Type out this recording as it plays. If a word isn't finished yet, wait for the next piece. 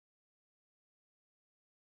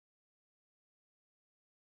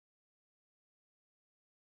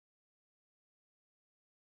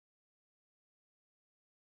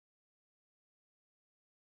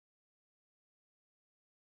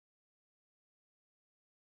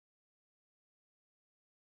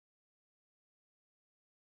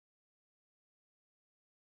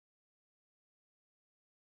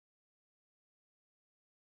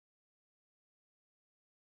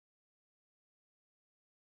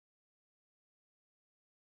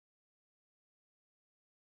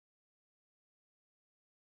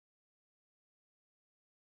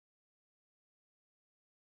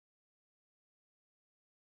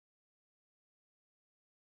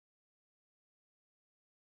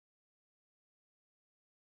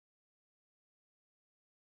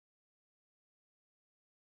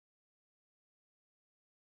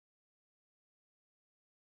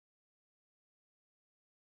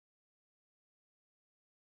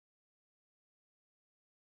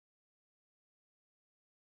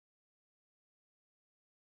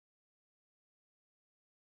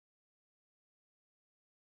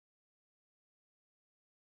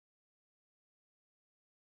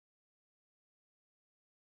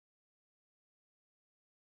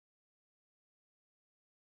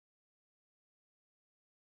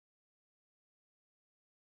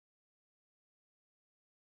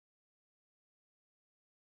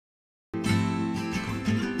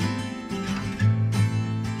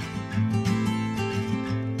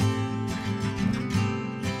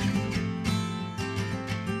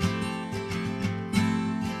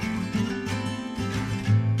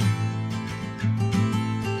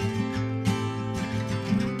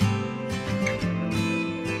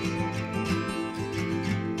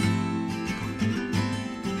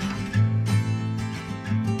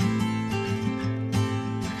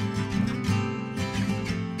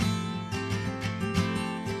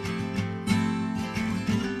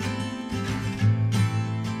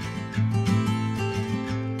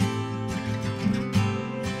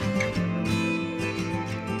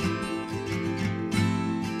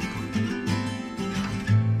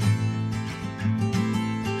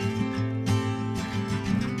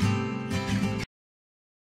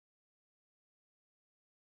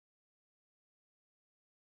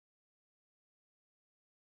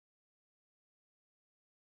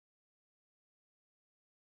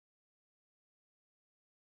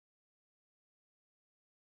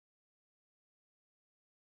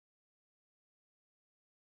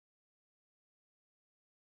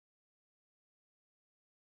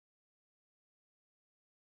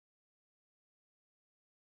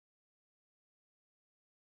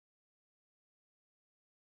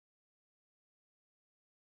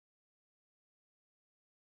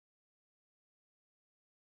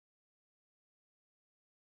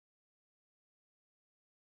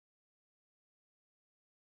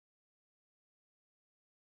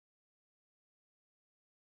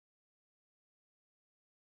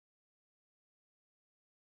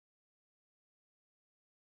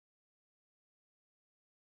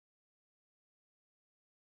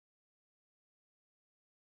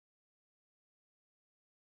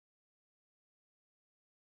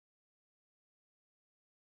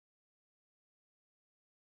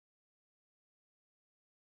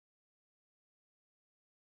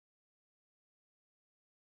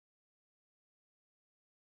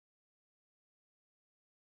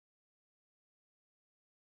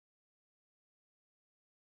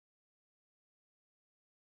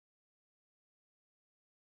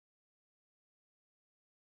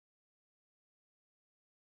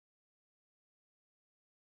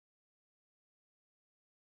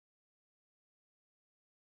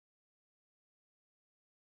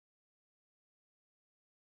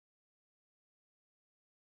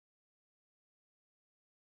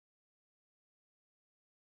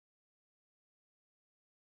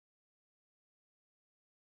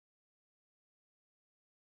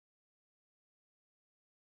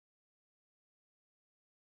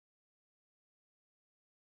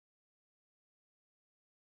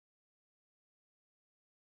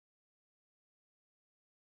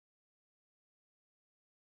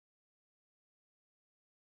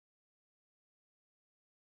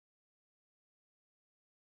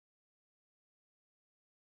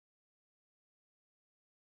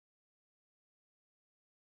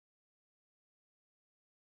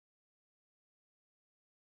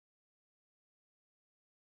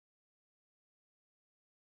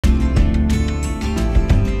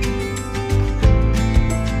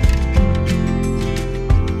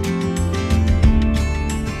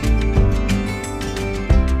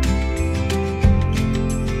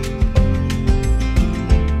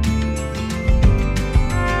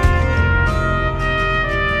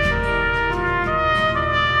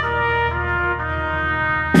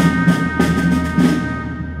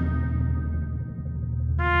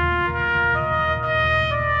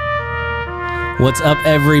What's up,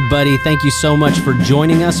 everybody? Thank you so much for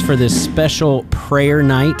joining us for this special prayer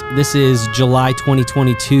night. This is July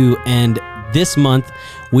 2022, and this month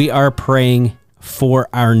we are praying for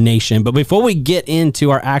our nation. But before we get into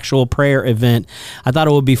our actual prayer event, I thought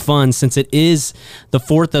it would be fun, since it is the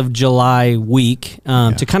 4th of July week,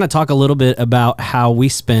 to kind of talk a little bit about how we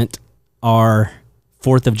spent our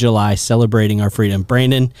 4th of July celebrating our freedom.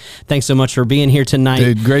 Brandon, thanks so much for being here tonight.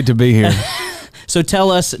 Dude, great to be here. So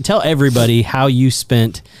tell everybody how you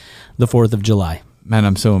spent the 4th of July. Man,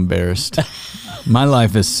 I'm so embarrassed. My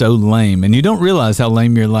life is so lame, and you don't realize how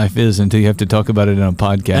lame your life is until you have to talk about it in a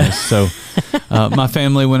podcast. So my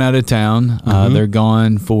family went out of town. They're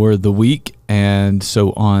gone for the week, and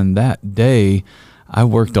so on that day, I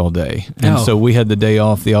worked all day. And so we had the day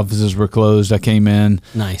off. The offices were closed. I came in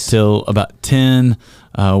till about 10,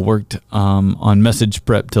 worked on message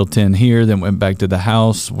prep till 10 here, then went back to the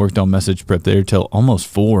house, worked on message prep there till almost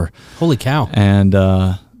 4. Holy cow. And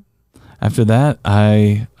after that,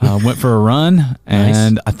 I went for a run,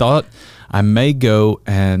 and I thought I may go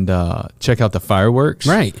and check out the fireworks.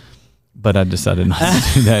 Right. But I decided not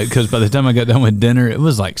to do that, because by the time I got done with dinner, it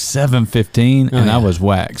was like 7:15, and I was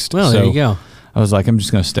waxed. Well, there you go. I was like, I'm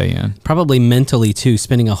just going to stay in. Probably mentally, too,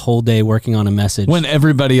 spending a whole day working on a message. When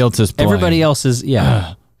everybody else is playing. Everybody else is,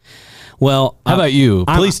 yeah. Well, how about you?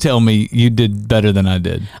 Please tell me you did better than I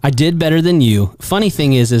did. I did better than you. Funny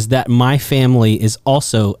thing is that my family is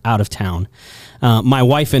also out of town. My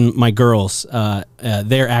wife and my girls,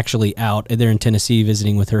 they're actually out. They're in Tennessee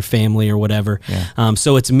visiting with her family or whatever. Yeah.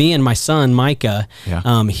 So it's me and my son, Micah.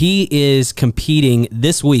 Yeah. He is competing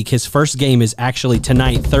this week. His first game is actually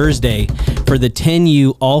tonight, Thursday, for the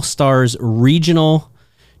 10U All-Stars Regional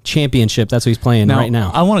Championship. That's what he's playing right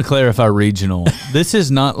now. I want to clarify regional. This is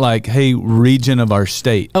not like, hey, region of our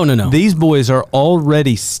state. Oh, no. These boys are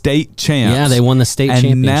already state champs. Yeah, they won the state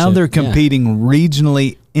championship. And now they're competing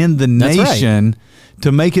regionally in the nation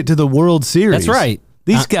to make it to the World Series. That's right.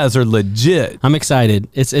 These guys are legit. I'm excited.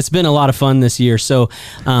 It's been a lot of fun this year. So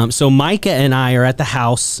so Micah and I are at the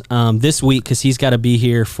house this week, because he's got to be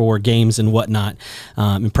here for games and whatnot,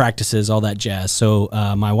 and practices, all that jazz. So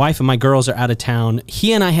my wife and my girls are out of town.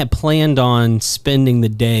 He and I had planned on spending the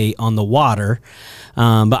day on the water,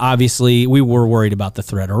 but obviously we were worried about the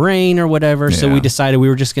threat of rain or whatever. Yeah. So we decided we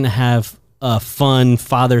were just going to have a fun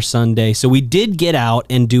Father-Son day. So we did get out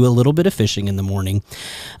and do a little bit of fishing in the morning.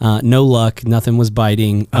 No luck. Nothing was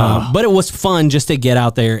biting. But it was fun just to get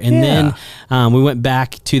out there. And then we went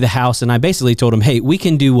back to the house, and I basically told him, hey, we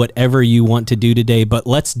can do whatever you want to do today, but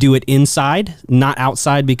let's do it inside, not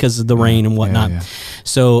outside because of the rain and whatnot.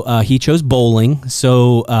 So he chose bowling.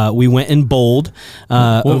 So we went and bowled.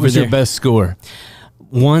 What was your best score?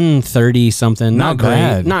 130 something. Not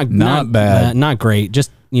bad. Great. Not bad. Not great. Just,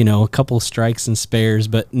 you know, a couple strikes and spares,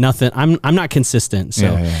 but nothing. I'm not consistent.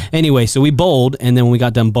 So anyway, so we bowled, and then when we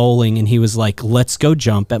got done bowling, and he was like, let's go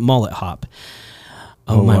jump at mullet hop.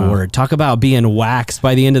 Oh my word. Talk about being waxed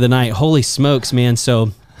by the end of the night. Holy smokes, man.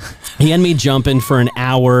 So he had me jumping for an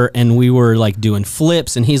hour, and we were like doing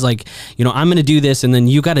flips, and he's like, you know, I'm going to do this, and then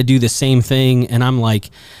you got to do the same thing. And I'm like,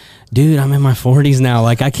 dude, I'm in my 40s now.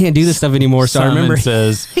 Like, I can't do this stuff anymore. So Simon I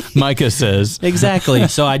remember Micah says. Exactly.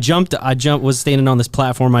 So I was standing on this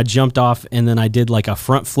platform. I jumped off, and then I did like a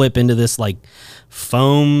front flip into this like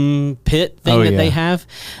foam pit thing that they have.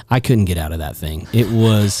 I couldn't get out of that thing. It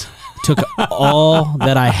took all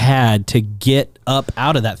that I had to get up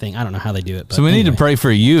out of that thing. I don't know how they do it. But so we need to pray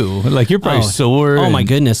for you. Like, you're probably sore. Oh my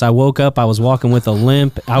goodness. I woke up. I was walking with a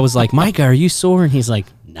limp. I was like, Micah, are you sore? And he's like,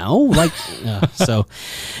 no, like, so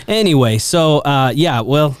anyway, so yeah,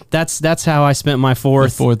 well, that's how I spent my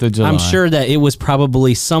 4th. The 4th of July. I'm sure that it was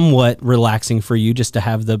probably somewhat relaxing for you just to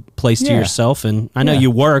have the place to yourself. And I know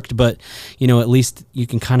you worked, but you know, at least you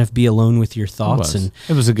can kind of be alone with your thoughts. It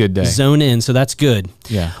was a good day. Zone in. So that's good.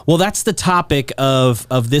 Yeah. Well, that's the topic of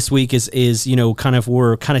this week is, you know,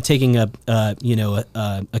 we're kind of taking a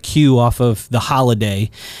cue off of the holiday,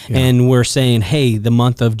 and we're saying, hey, the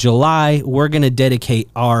month of July, we're going to dedicate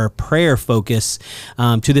our prayer focus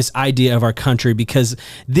to this idea of our country, because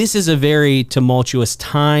this is a very tumultuous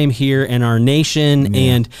time here in our nation,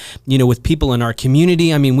 and, you know, with people in our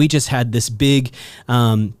community. I mean, we just had this big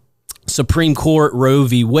Supreme Court Roe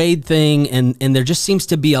v. Wade thing, and there just seems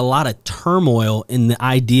to be a lot of turmoil in the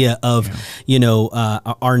idea of, you know,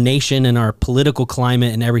 our nation and our political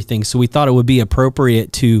climate and everything. So we thought it would be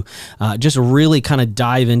appropriate to just really kind of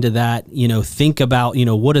dive into that, you know, think about, you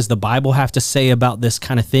know, what does the Bible have to say about this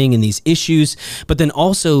kind of thing and these issues, but then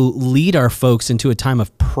also lead our folks into a time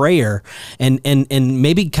of prayer and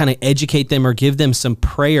maybe kind of educate them or give them some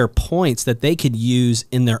prayer points that they could use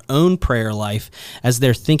in their own prayer life as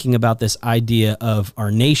they're thinking about this idea of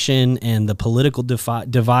our nation and the political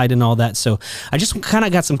divide and all that. So I just kind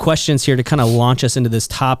of got some questions here to kind of launch us into this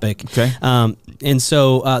topic. Okay. And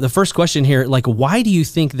so the first question here, like, why do you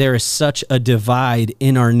think there is such a divide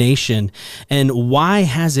in our nation, and why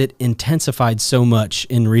has it intensified so much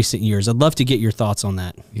in recent years? I'd love to get your thoughts on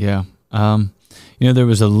that. Yeah. There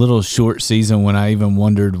was a little short season when I even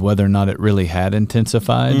wondered whether or not it really had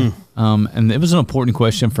intensified. And it was an important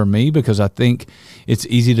question for me because I think it's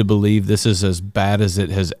easy to believe this is as bad as it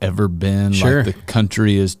has ever been. Sure. Like the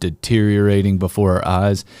country is deteriorating before our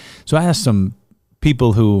eyes. So I asked some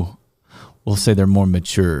people who will say they're more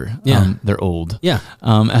mature. Yeah. They're old. Yeah.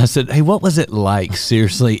 I said, hey, what was it like,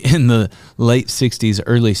 seriously, in the late 60s,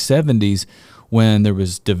 early 70s, when there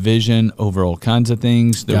was division over all kinds of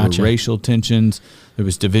things? There Gotcha. were racial tensions. There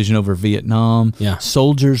was division over Vietnam. Yeah.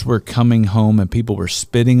 Soldiers were coming home and people were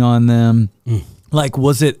spitting on them. Like,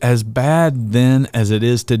 was it as bad then as it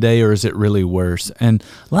is today, or is it really worse? And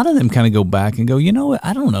a lot of them kind of go back and go, you know what,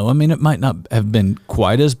 I don't know. I mean, it might not have been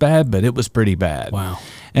quite as bad, but it was pretty bad. Wow.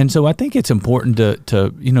 And so I think it's important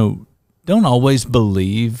to don't always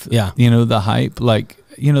believe, the hype. Like,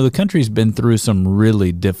 the country's been through some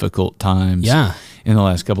really difficult times in the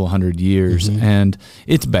last couple of 100 years, and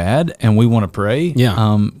it's bad, and we want to pray.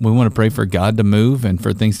 We want to pray for God to move and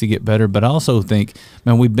for things to get better. But I also think,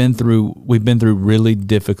 man, we've been through really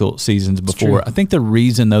difficult seasons before. I think the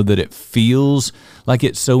reason, though, that it feels like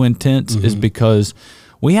it's so intense is because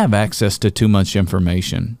we have access to too much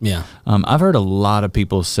information. Yeah. I've heard a lot of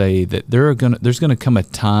people say that there's going to come a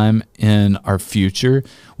time in our future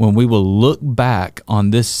when we will look back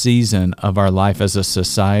on this season of our life as a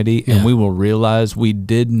society and we will realize we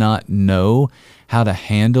did not know how to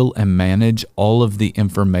handle and manage all of the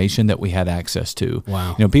information that we had access to.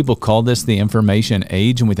 Wow. People call this the information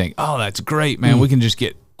age, and we think, oh, that's great, man. We can just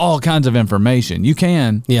get all kinds of information. You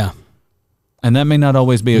can. Yeah. And that may not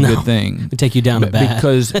always be a good thing. It'd take you down to bad.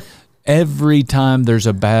 Because every time there's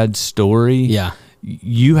a bad story,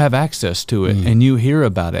 you have access to it and you hear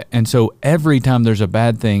about it. And so every time there's a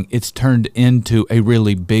bad thing, it's turned into a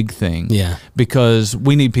really big thing. Yeah. Because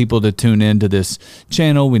we need people to tune into this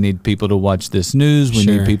channel. We need people to watch this news. We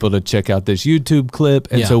need people to check out this YouTube clip.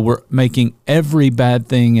 And so we're making every bad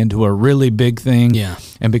thing into a really big thing. Yeah.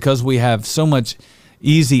 And because we have so much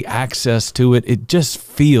easy access to it, it just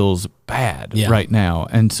feels bad right now.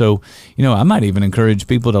 And so, I might even encourage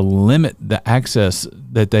people to limit the access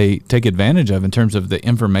that they take advantage of in terms of the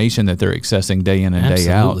information that they're accessing day in and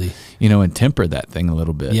day out, and temper that thing a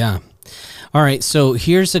little bit. Yeah. All right. So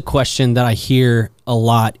here's a question that I hear a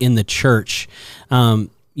lot in the church. What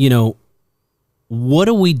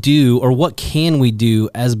do we do, or what can we do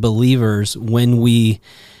as believers when we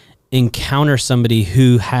encounter somebody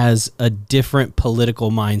who has a different political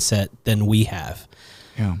mindset than we have?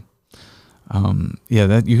 Yeah.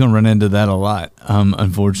 That you're gonna run into that a lot.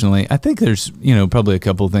 Unfortunately, I think there's probably a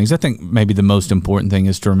couple of things. I think maybe the most important thing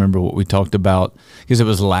is to remember what we talked about, because it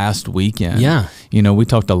was last weekend. Yeah, we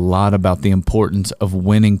talked a lot about the importance of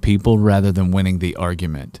winning people rather than winning the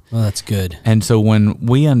argument. Well, that's good. And so when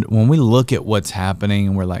we look at what's happening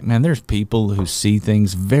and we're like, man, there's people who see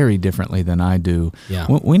things very differently than I do. Yeah,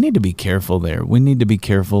 we need to be careful there. We need to be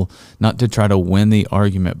careful not to try to win the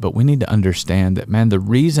argument, but we need to understand that, man, the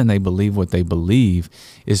reason they believe what they believe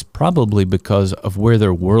is probably because of where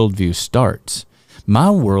their worldview starts. My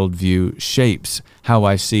worldview shapes how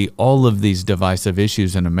I see all of these divisive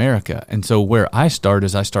issues in America. And so where I start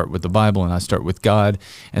is I start with the Bible and I start with God.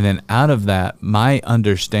 And then out of that, my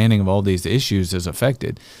understanding of all these issues is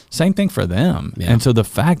affected. Same thing for them. Yeah. And so the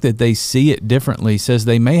fact that they see it differently says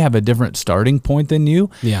they may have a different starting point than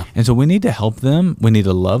you. Yeah. And so we need to help them. We need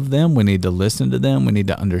to love them. We need to listen to them. We need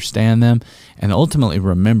to understand them. And ultimately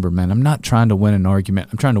remember, man, I'm not trying to win an argument.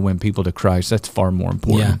 I'm trying to win people to Christ. That's far more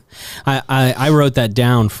important. Yeah. I wrote that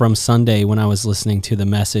down from Sunday when I was listening to the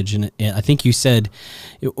message, and I think you said,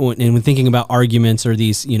 and when thinking about arguments or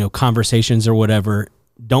these conversations or whatever,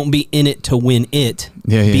 don't be in it to win it.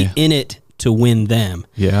 Be in it to win them.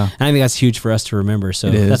 Yeah, and I think that's huge for us to remember.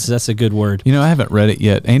 So that's a good word. I haven't read it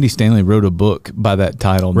yet. Andy Stanley wrote a book by that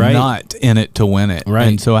title, Not in it to win it. Right.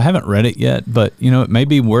 And so I haven't read it yet, but it may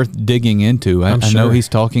be worth digging into. I know he's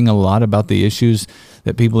talking a lot about the issues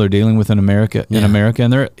that people are dealing with in America,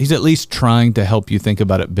 and he's at least trying to help you think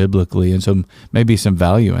about it biblically, and so maybe some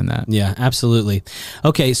value in that. Yeah, absolutely.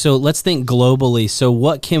 Okay, so let's think globally. So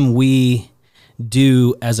what can we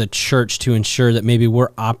do as a church to ensure that maybe we're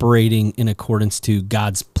operating in accordance to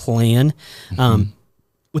God's plan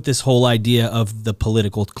with this whole idea of the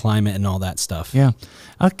political climate and all that stuff? Yeah,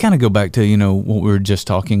 I'll kind of go back to, what we were just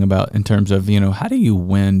talking about in terms of, how do you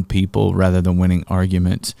win people rather than winning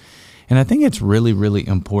arguments? And I think it's really, really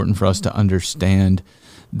important for us to understand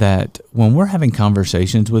that when we're having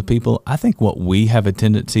conversations with people, I think what we have a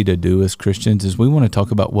tendency to do as Christians is we want to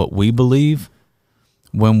talk about what we believe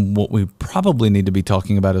when what we probably need to be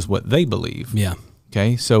talking about is what they believe. Yeah.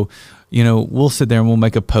 Okay. So, we'll sit there and we'll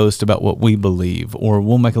make a post about what we believe, or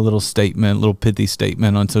we'll make a little statement, a little pithy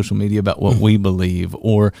statement on social media about what we believe,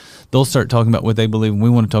 or they'll start talking about what they believe and we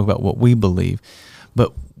want to talk about what we believe.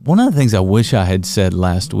 But one of the things I wish I had said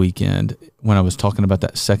last weekend when I was talking about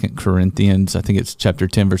that 2 Corinthians, I think it's chapter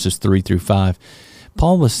 10, verses 3-5,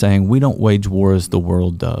 Paul was saying we don't wage war as the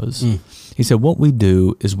world does. He said what we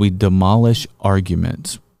do is we demolish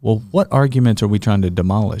arguments. Well, what arguments are we trying to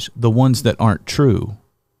demolish? The ones that aren't true.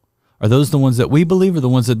 Are those the ones that we believe or the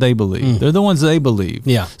ones that they believe? They're the ones they believe.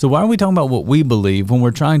 Yeah. So why are we talking about what we believe when we're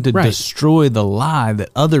trying to destroy the lie that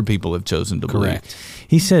other people have chosen to believe?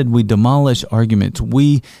 He said we demolish arguments.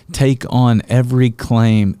 We take on every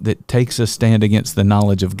claim that takes a stand against the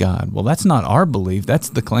knowledge of God. Well, that's not our belief. That's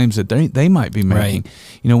the claims that they might be making.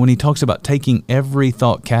 Right. When he talks about taking every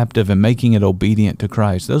thought captive and making it obedient to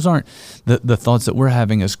Christ, those aren't the thoughts that we're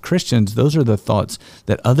having as Christians. Those are the thoughts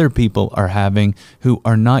that other people are having who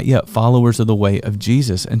are not yet followers of the way of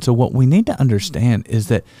Jesus. And so what we need to understand is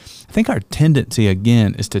that I think our tendency,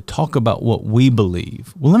 again, is to talk about what we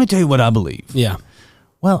believe. Well, let me tell you what I believe. Yeah.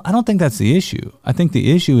 Well, I don't think that's the issue. I think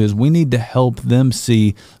the issue is we need to help them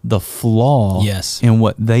see the flaw in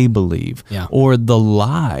what they believe, or the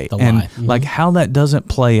lie, and like how that doesn't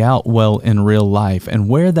play out well in real life, and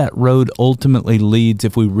where that road ultimately leads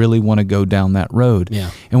if we really want to go down that road.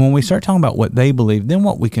 Yeah. And when we start talking about what they believe, then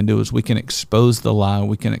what we can do is we can expose the lie,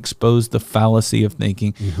 we can expose the fallacy of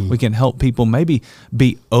thinking, we can help people maybe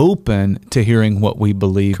be open to hearing what we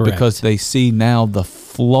believe because they see now the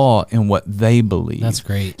flaw in what they believe. That's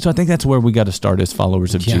great. So I think that's where we got to start as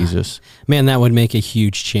followers of Jesus. Man, that would make a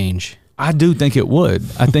huge change. I do think it would.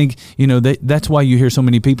 I think, that's why you hear so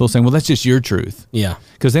many people saying, well, that's just your truth. Yeah.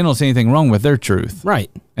 Because they don't see anything wrong with their truth.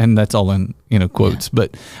 Right. And that's all in, quotes. Yeah.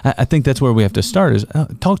 But I think that's where we have to start is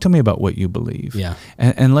talk to me about what you believe. Yeah.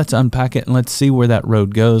 And let's unpack it and let's see where that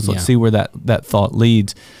road goes. Let's see where that thought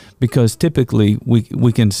leads. Because typically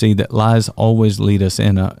we can see that lies always lead us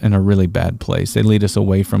in a really bad place. They lead us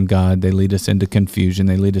away from God. They lead us into confusion.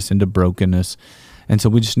 They lead us into brokenness. And so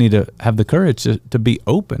we just need to have the courage to be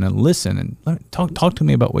open and listen and talk to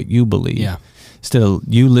me about what you believe. Yeah. Instead of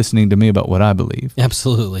you listening to me about what I believe.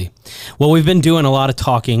 Absolutely. Well, we've been doing a lot of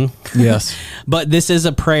talking. Yes. But this is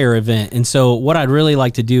a prayer event. And so what I'd really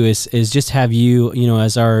like to do is just have you,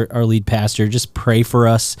 as our lead pastor, just pray for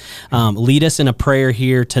us. Lead us in a prayer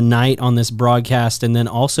here tonight on this broadcast. And then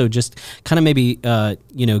also just kind of maybe,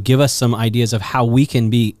 give us some ideas of how we can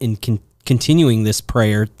be continuing this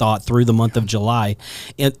prayer thought through the month of July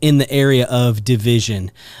in the area of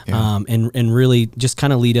division, and really just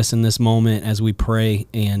kind of lead us in this moment as we pray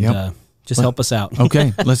and help us out.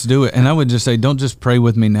 Okay, let's do it. And I would just say, don't just pray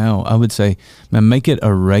with me now. I would say, man, make it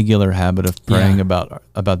a regular habit of praying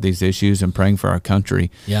about these issues and praying for our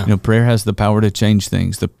country. Yeah. Prayer has the power to change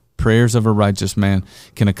things. The prayers of a righteous man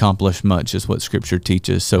can accomplish much, is what Scripture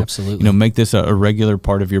teaches. So, absolutely. Make this a regular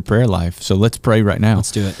part of your prayer life. So let's pray right now.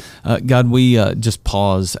 Let's do it. God, we just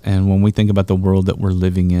pause, and when we think about the world that we're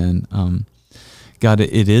living in, God,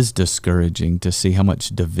 it is discouraging to see how much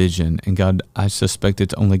division. And God, I suspect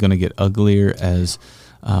it's only going to get uglier as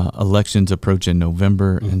elections approach in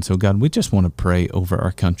November. And so, God, we just want to pray over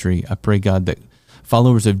our country. I pray, God, that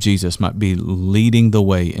followers of Jesus might be leading the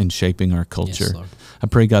way in shaping our culture. Yes, Lord. I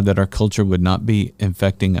pray, God, that our culture would not be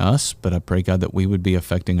infecting us, but I pray, God, that we would be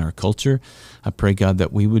affecting our culture. I pray, God,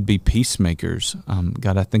 that we would be peacemakers.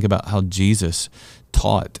 God, I think about how Jesus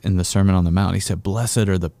taught in the Sermon on the Mount. He said, blessed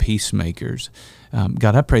are the peacemakers.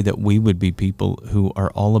 God, I pray that we would be people who are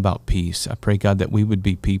all about peace. I pray, God, that we would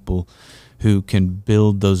be people who can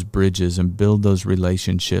build those bridges and build those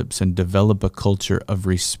relationships and develop a culture of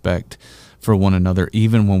respect for one another,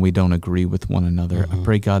 even when we don't agree with one another. I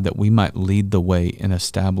pray, God, that we might lead the way in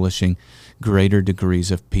establishing greater degrees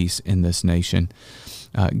of peace in this nation.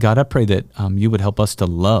 God, I pray that you would help us to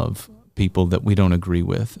love people that we don't agree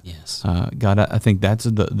with. Yes. God, I think that's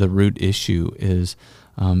the root issue is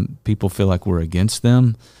people feel like we're against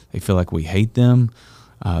them. They feel like we hate them,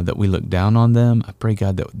 that we look down on them. I pray,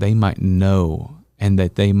 God, that they might know and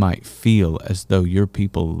that they might feel as though your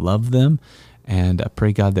people love them. And I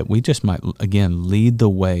pray, God, that we just might, again, lead the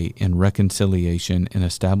way in reconciliation, in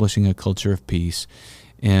establishing a culture of peace,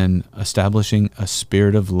 in establishing a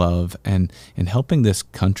spirit of love, and in helping this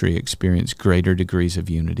country experience greater degrees of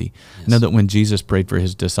unity. Yes. I know that when Jesus prayed for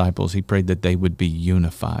his disciples, he prayed that they would be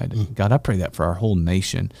unified. God, I pray that for our whole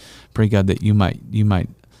nation. Pray, God, that you might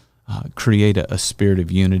create a spirit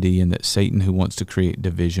of unity, and that Satan, who wants to create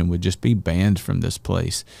division, would just be banned from this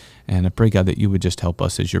place. And I pray, God, that you would just help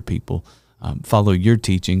us as your people follow your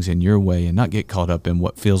teachings in your way and not get caught up in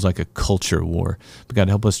what feels like a culture war. But God,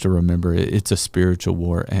 help us to remember it's a spiritual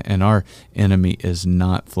war, and our enemy is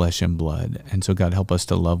not flesh and blood. And so, God, help us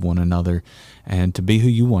to love one another and to be who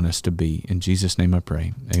you want us to be. In Jesus' name I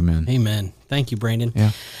pray. Amen. Amen. Thank you, Brandon.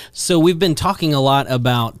 Yeah. So we've been talking a lot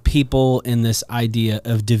about people in this idea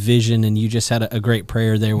of division, and you just had a great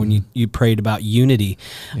prayer there when you prayed about unity.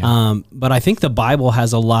 Yeah. But I think the Bible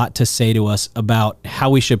has a lot to say to us about how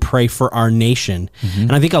we should pray for our nation.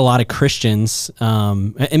 And I think a lot of Christians,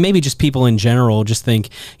 and maybe just people in general, just think,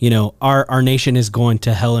 our nation is going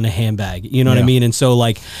to hell in a handbag. You know what I mean? And so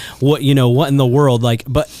what in the world?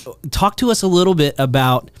 But talk to us a little bit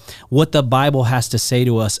about what the Bible has to say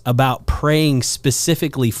to us about praying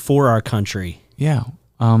specifically for our country. Yeah.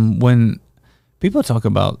 When people talk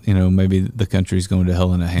about, maybe the country's going to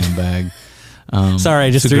hell in a handbag. Sorry,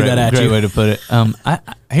 I just threw that at you. Great way to put it.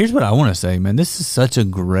 Here's what I want to say, man. This is such a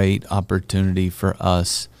great opportunity for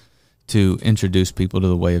us to introduce people to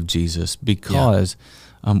the way of Jesus, because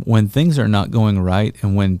when things are not going right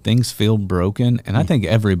and when things feel broken, and I think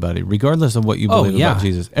everybody, regardless of what you believe about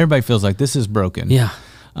Jesus, everybody feels like this is broken. Yeah.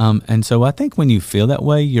 And so I think when you feel that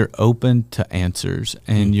way, you're open to answers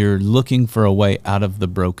and you're looking for a way out of the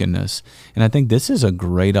brokenness. And I think this is a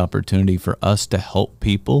great opportunity for us to help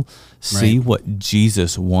people see what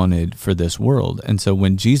Jesus wanted for this world. And so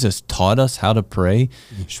when Jesus taught us how to pray,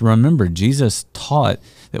 remember, Jesus taught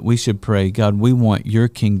that we should pray, God, we want your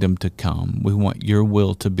kingdom to come. We want your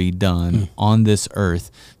will to be done on this earth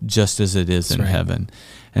just as it is in heaven.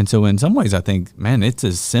 And so in some ways, I think, man, it's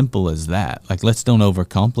as simple as that. Let's don't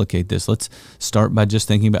overcomplicate this. Let's start by just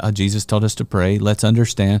thinking about how Jesus taught us to pray. Let's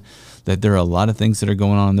understand that there are a lot of things that are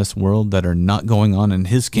going on in this world that are not going on in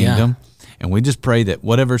his kingdom. And we just pray that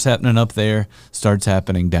whatever's happening up there starts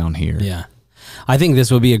happening down here. Yeah. I think this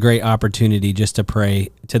would be a great opportunity just to pray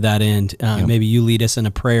to that end. Maybe you lead us in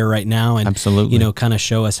a prayer right now and, absolutely, kind of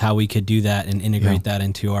show us how we could do that and integrate that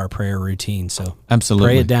into our prayer routine. So absolutely,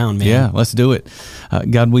 pray it down, man. Yeah, let's do it.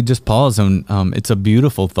 God, we just pause, and it's a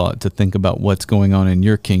beautiful thought to think about what's going on in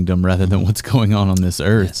your kingdom rather than what's going on this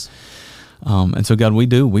earth. Yes. And so, God,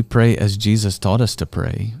 we pray as Jesus taught us to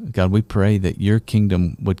pray. God, we pray that your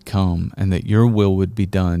kingdom would come and that your will would be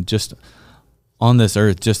done just on this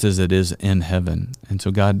earth just as it is in heaven. And so,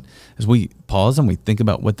 God, as we pause and we think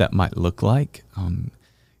about what that might look like,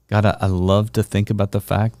 God, I love to think about the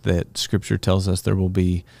fact that Scripture tells us there will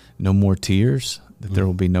be no more tears, that there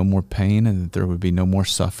will be no more pain, and that there will be no more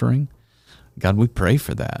suffering. God, we pray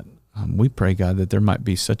for that. We pray, God, that there might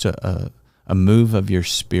be such a move of your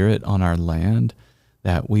Spirit on our land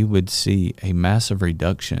that we would see a massive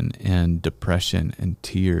reduction in depression and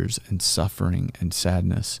tears and suffering and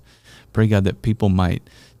sadness. Pray, God, that people might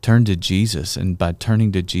turn to Jesus, and by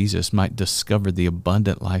turning to Jesus might discover the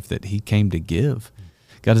abundant life that he came to give.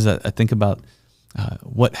 God, as I think about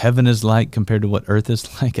what heaven is like compared to what earth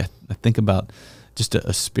is like, I think about just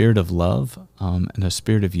a spirit of love and a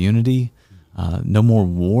spirit of unity, no more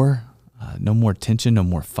war, no more tension, no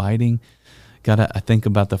more fighting. God, I think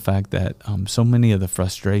about the fact that so many of the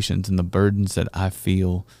frustrations and the burdens that I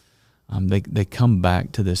feel, they come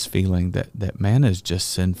back to this feeling that man is just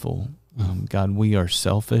sinful. God, we are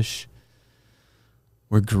selfish,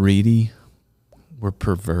 we're greedy, we're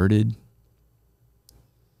perverted,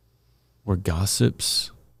 we're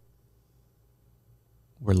gossips,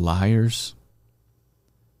 we're liars,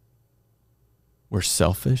 we're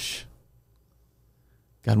selfish.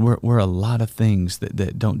 God, we're a lot of things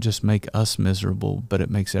that don't just make us miserable, but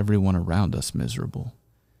it makes everyone around us miserable.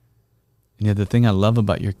 And yet the thing I love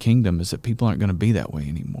about your kingdom is that people aren't going to be that way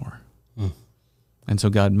anymore. And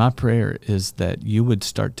so, God, my prayer is that you would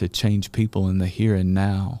start to change people in the here and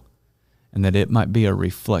now, and that it might be a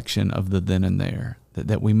reflection of the then and there,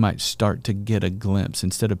 that we might start to get a glimpse,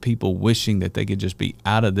 instead of people wishing that they could just be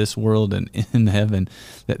out of this world and in heaven,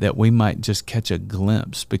 that we might just catch a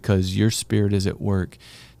glimpse, because your Spirit is at work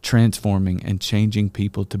transforming and changing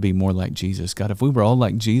people to be more like Jesus. God, if we were all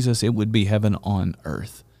like Jesus, it would be heaven on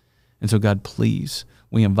earth. And so, God, please,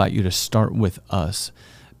 we invite you to start with us,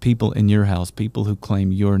 people in your house, people who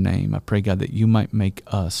claim your name. I pray, God, that you might make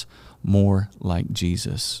us more like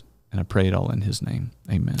Jesus. And I pray it all in his name.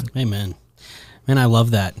 Amen. Amen. Man, I love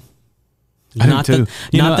that. I Not do too.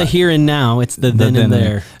 Not the here and now, it's the then and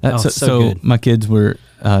there. So good. My kids were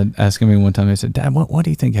asking me one time, they said, Dad, what do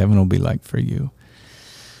you think heaven will be like for you?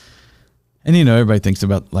 And, everybody thinks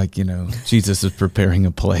about, Jesus is preparing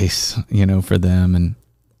a place, for them. And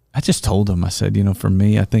I just told them, I said, for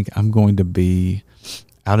me, I think I'm going to be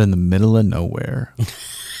out in the middle of nowhere,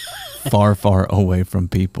 far, far away from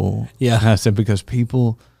people. Yeah. And I said, because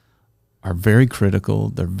people are very critical.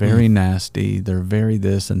 They're very nasty. They're very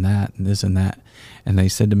this and that and this and that. And they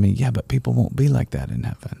said to me, yeah, but people won't be like that in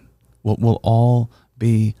heaven. We'll all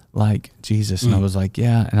be like Jesus. And I was like,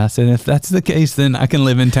 yeah. And I said, if that's the case, then I can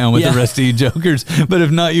live in town with the rest of you jokers. But if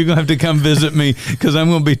not, you're going to have to come visit me, because I'm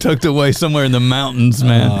going to be tucked away somewhere in the mountains,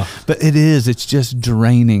 man. But it's just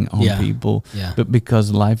draining on people. Yeah. But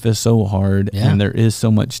because life is so hard and there is so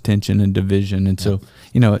much tension and division. And so,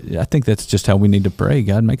 I think that's just how we need to pray.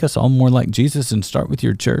 God, make us all more like Jesus, and start with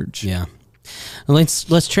your church. Yeah.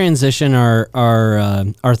 Let's transition our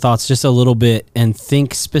thoughts just a little bit and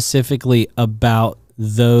think specifically about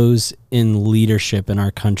those in leadership in our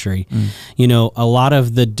country. A lot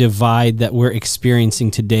of the divide that we're experiencing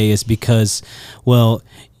today is because, well,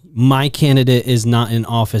 my candidate is not in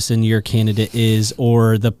office and your candidate is,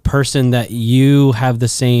 or the person that you have the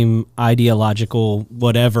same ideological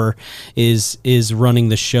whatever is running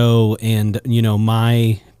the show, and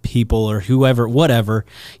my people or whoever, whatever,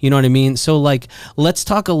 you know what I mean? So let's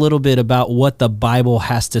talk a little bit about what the Bible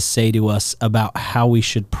has to say to us about how we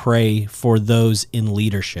should pray for those in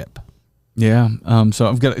leadership. Yeah. So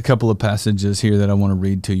I've got a couple of passages here that I want to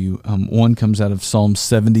read to you. One comes out of Psalm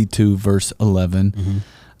 72, verse 11.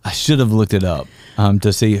 I should have looked it up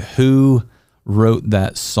to see who wrote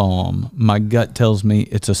that psalm. My gut tells me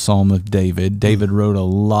it's a psalm of David. David wrote a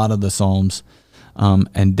lot of the psalms.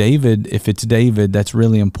 And David, if it's David, that's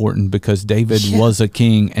really important, because David was a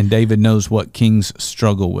king, and David knows what kings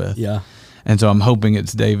struggle with. Yeah. And so I'm hoping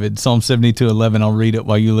it's David. Psalm 72:11. I'll read it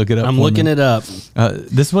while you look it up. I'm looking it up.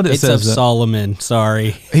 This is what it says. It's of Solomon.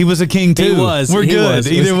 Sorry. He was a king too. He was. We're good.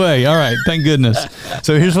 Either way. All right. Thank goodness.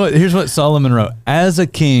 So here's what Solomon wrote. As a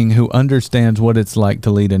king who understands what it's like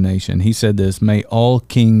to lead a nation, he said this: may all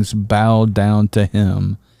kings bow down to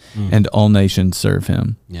him, and all nations serve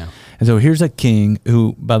him. Yeah. And so here's a king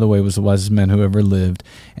who, by the way, was the wisest man who ever lived.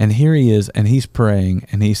 And here he is, and he's praying,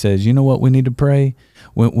 and he says, you know what we need to pray?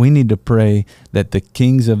 We need to pray that the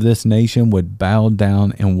kings of this nation would bow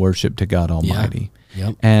down and worship to God Almighty. Yeah.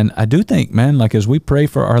 Yep. And I do think, man, as we pray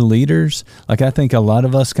for our leaders, I think a lot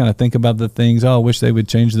of us kind of think about the things, I wish they would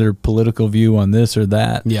change their political view on this or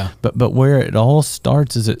that. Yeah. But where it all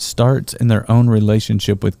starts is it starts in their own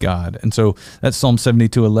relationship with God. And so that's Psalm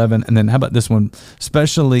 72:11. And then how about this one,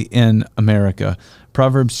 especially in America?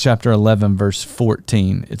 Proverbs chapter 11, verse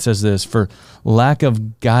 14. It says this: for lack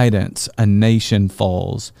of guidance, a nation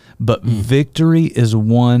falls, but victory is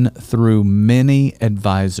won through many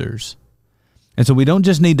advisors. And so we don't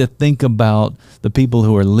just need to think about the people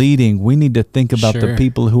who are leading. We need to think about the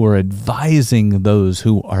people who are advising those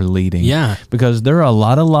who are leading. Yeah. Because there are a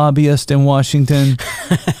lot of lobbyists in Washington.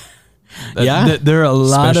 There are a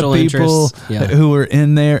lot of people who are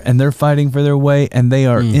in there, and they're fighting for their way, and they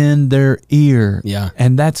are in their ear. Yeah.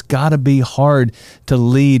 And that's got to be hard to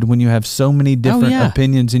lead when you have so many different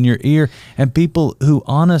opinions in your ear, and people who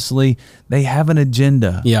honestly, they have an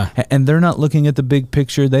agenda. Yeah. And they're not looking at the big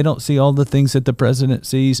picture. They don't see all the things that the president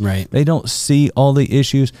sees. Right. They don't see all the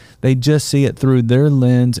issues. They just see it through their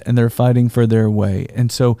lens, and they're fighting for their way.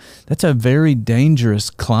 And so that's a very dangerous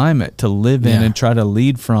climate to live in and try to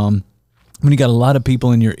lead from, when you got a lot of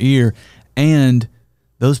people in your ear, and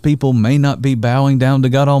those people may not be bowing down to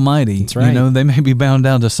God Almighty. That's right. They may be bowing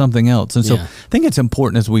down to something else. And so I think it's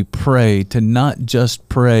important as we pray to not just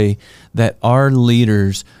pray that our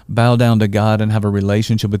leaders bow down to God and have a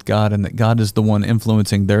relationship with God, and that God is the one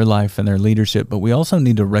influencing their life and their leadership, but we also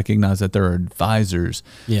need to recognize that there are advisors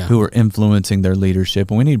who are influencing their leadership,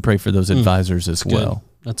 and we need to pray for those advisors as well.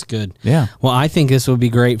 That's good. Yeah. Well, I think this would be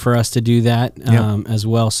great for us to do that as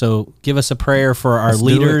well. So give us a prayer for our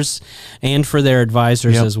leaders and for their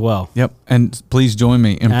advisors as well. Yep. And please join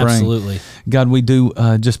me in praying. Absolutely. God, we do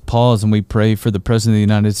just pause and we pray for the President of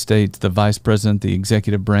the United States, the Vice President, the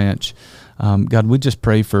executive branch. God, we just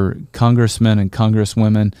pray for congressmen and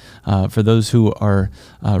congresswomen, for those who are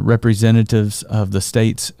representatives of the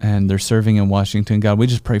states and they're serving in Washington. God, we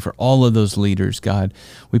just pray for all of those leaders, God.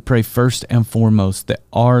 We pray first and foremost that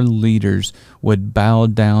our leaders would bow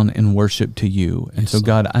down and worship to you. And so,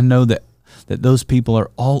 God, I know that those people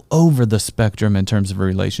are all over the spectrum in terms of a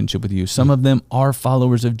relationship with you. Some of them are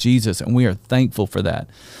followers of Jesus, and we are thankful for that.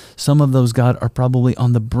 Some of those, God, are probably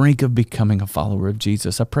on the brink of becoming a follower of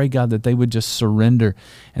Jesus. I pray, God, that they would just surrender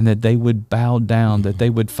and that they would bow down, that they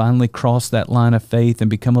would finally cross that line of faith and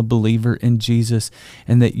become a believer in Jesus,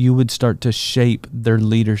 and that you would start to shape their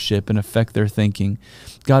leadership and affect their thinking.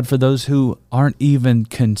 God, for those who aren't even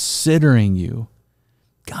considering you,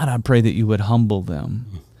 God, I pray that you would humble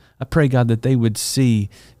them. I pray, God, that they would see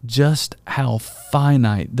just how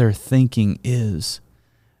finite their thinking is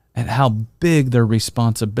and how big their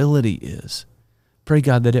responsibility is. Pray,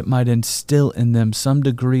 God, that it might instill in them some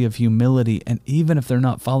degree of humility. And even if they're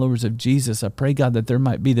not followers of Jesus, I pray, God, that there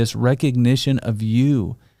might be this recognition of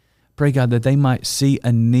you. Pray, God, that they might see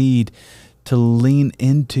a need to lean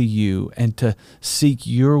into you and to seek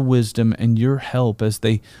your wisdom and your help as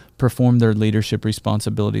they perform their leadership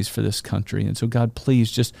responsibilities for this country. And so, God,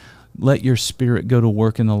 please just let your Spirit go to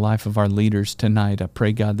work in the life of our leaders tonight. I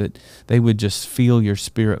pray, God, that they would just feel your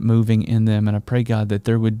Spirit moving in them. And I pray, God, that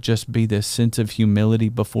there would just be this sense of humility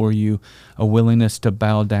before you, a willingness to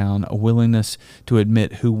bow down, a willingness to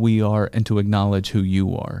admit who we are and to acknowledge who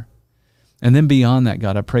you are. And then beyond that,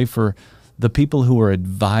 God, I pray for the people who are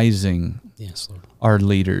advising yes, Lord, our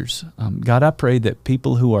leaders. God, I pray that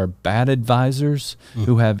people who are bad advisors,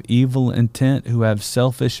 who have evil intent, who have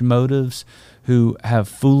selfish motives, who have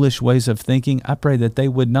foolish ways of thinking, I pray that they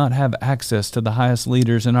would not have access to the highest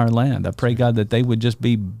leaders in our land. I pray, God, that they would just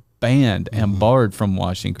be banned and barred from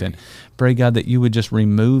Washington. Great. Pray, God, that you would just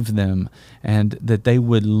remove them and that they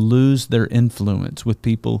would lose their influence with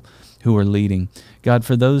people who are leading. God,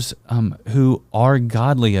 for those who are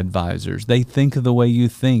godly advisors, they think the way you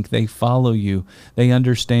think, they follow you, they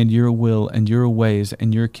understand your will and your ways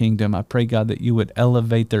and your kingdom. I pray, God, that you would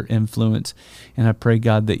elevate their influence, and I pray,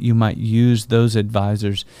 God, that you might use those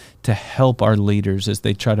advisors to help our leaders as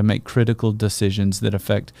they try to make critical decisions that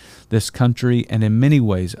affect this country and in many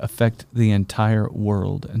ways affect the entire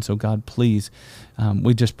world. And so, God, please,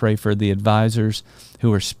 we just pray for the advisors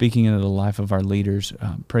who are speaking into the life of our leaders.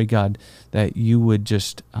 Pray, God, that you would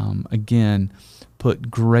just, again,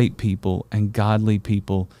 put great people and godly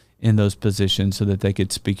people in those positions so that they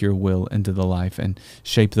could speak your will into the life and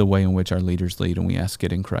shape the way in which our leaders lead. And we ask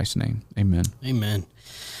it in Christ's name. Amen. Amen.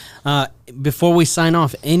 Before we sign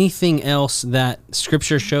off, anything else that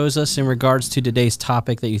Scripture shows us in regards to today's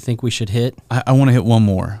topic that you think we should hit? I want to hit one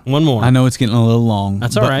more. One more. I know it's getting a little long.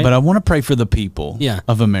 That's all right. But I want to pray for the people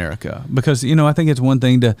of America. Because, I think it's one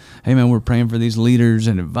thing to, hey, man, we're praying for these leaders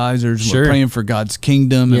and advisors. Sure. We're praying for God's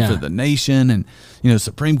kingdom and for the nation and,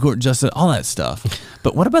 Supreme Court justice, all that stuff.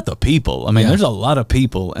 But what about the people? I mean, there's a lot of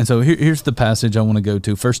people. And so here's the passage I want to go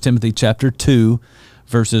to, 1 Timothy chapter 2,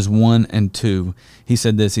 verses 1 and 2. He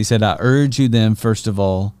said this, he said, I urge you then, first of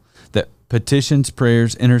all, that petitions,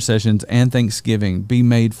 prayers, intercessions, and thanksgiving be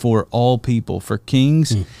made for all people, for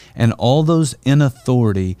kings and all those in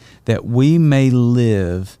authority, that we may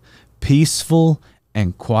live peaceful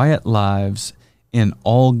and quiet lives in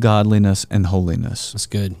all godliness and holiness. That's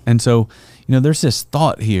good. And so, there's this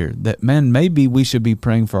thought here that, man, maybe we should be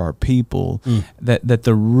praying for our people, that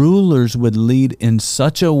the rulers would lead in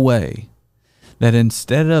such a way that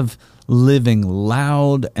instead of living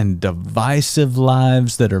loud and divisive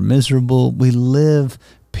lives that are miserable, we live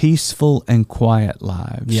peaceful and quiet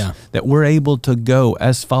lives. Yeah. That we're able to go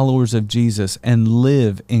as followers of Jesus and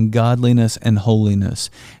live in godliness and holiness,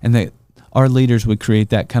 and that our leaders would create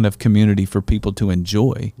that kind of community for people to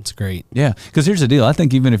enjoy. It's great. Yeah, because here's the deal. I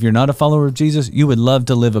think even if you're not a follower of Jesus, you would love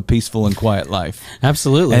to live a peaceful and quiet life.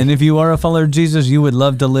 Absolutely. And if you are a follower of Jesus, you would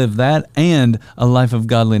love to live that and a life of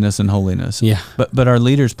godliness and holiness. Yeah. But our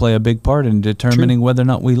leaders play a big part in determining whether or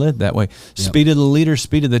not we live that way. Speed of the leader,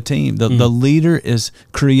 speed of the team. The leader is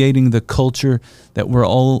creating the culture that we're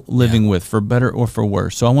all living with, for better or for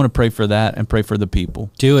worse. So I want to pray for that and pray for the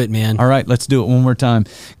people. Do it, man. All right, let's do it one more time.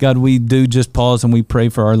 God, we do just pause and we pray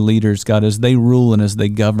for our leaders, God, as they rule and as they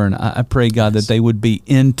govern. I pray, God, that they would be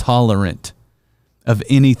intolerant of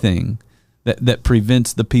anything that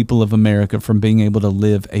prevents the people of America from being able to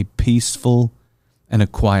live a peaceful and a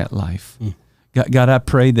quiet life. God, I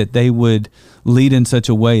pray that they would lead in such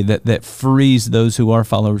a way that frees those who are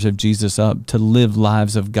followers of Jesus up to live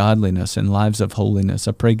lives of godliness and lives of holiness.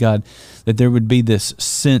 I pray, God, that there would be this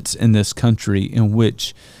sense in this country in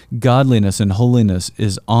which godliness and holiness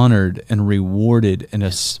is honored and rewarded and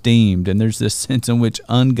esteemed. And there's this sense in which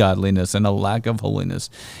ungodliness and a lack of holiness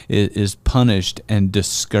is punished and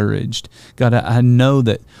discouraged. God, I know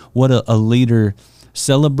that what a leader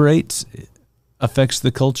celebrates affects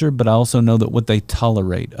the culture, but I also know that what they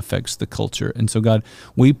tolerate affects the culture. And so, God,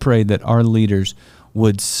 we pray that our leaders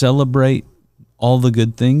would celebrate all the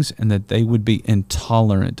good things and that they would be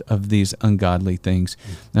intolerant of these ungodly things.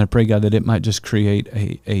 And I pray, God, that it might just create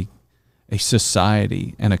a a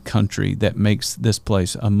society and a country that makes this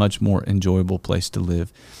place a much more enjoyable place to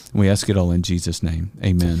live. We ask it all in Jesus' name.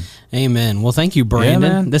 Amen. Amen. Well, thank you,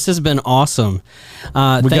 Brandon. Yeah, this has been awesome. We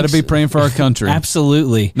got to be praying for our country.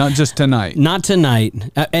 Absolutely. Not just tonight. Not tonight.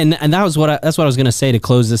 And that's what I was going to say to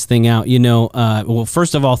close this thing out. Well,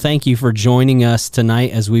 first of all, thank you for joining us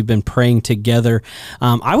tonight as we've been praying together.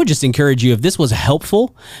 I would just encourage you, if this was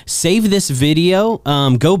helpful, save this video,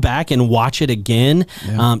 go back and watch it again.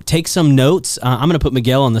 Yeah. Take some notes. I'm going to put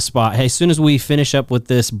Miguel on the spot. Hey, as soon as we finish up with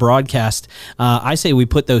this broadcast, I say we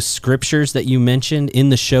put those scriptures that you mentioned in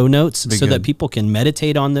the show notes so that people can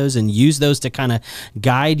meditate on those and use those to kind of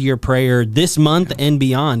guide your prayer this month and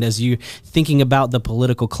beyond as you're thinking about the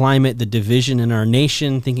political climate, the division in our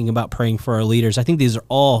nation, thinking about praying for our leaders. I think these are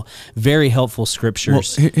all very helpful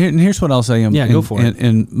scriptures. Well, and here's what I'll say. Go for it.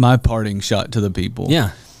 And my parting shot to the people. Yeah.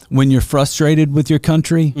 When you're frustrated with your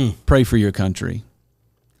country, pray for your country.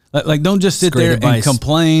 Like, don't just sit there and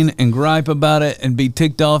complain and gripe about it and be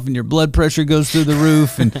ticked off and your blood pressure goes through the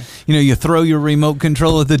roof and you throw your remote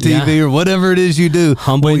control at the TV or whatever it is you do.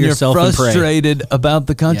 Humble yourself and pray. When you're frustrated about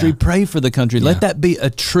the country, pray for the country. Let that be a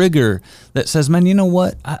trigger that says, man, you know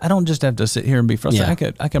what? I don't just have to sit here and be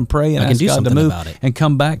frustrated. I can pray and ask God to move and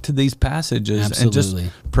come back to these passages and just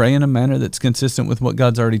pray in a manner that's consistent with what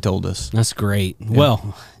God's already told us. That's great. Yeah.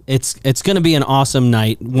 Well, it's going to be an awesome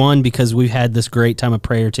night. One, because we've had this great time of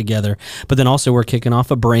prayer together, but then also we're kicking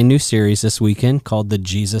off a brand new series this weekend called The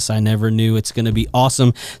Jesus I Never Knew. It's going to be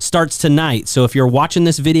awesome. Starts tonight. So if you're watching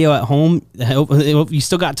this video at home, you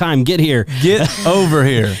still got time. Get here. Get over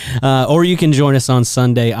here. Or you can join us on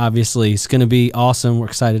Sunday, obviously. It's going to be awesome. We're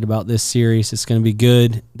excited about this series. It's going to be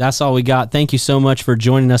good. That's all we got. Thank you so much for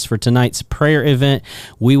joining us for tonight's prayer event.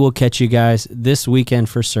 We will catch you guys this weekend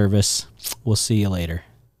for service. We'll see you later.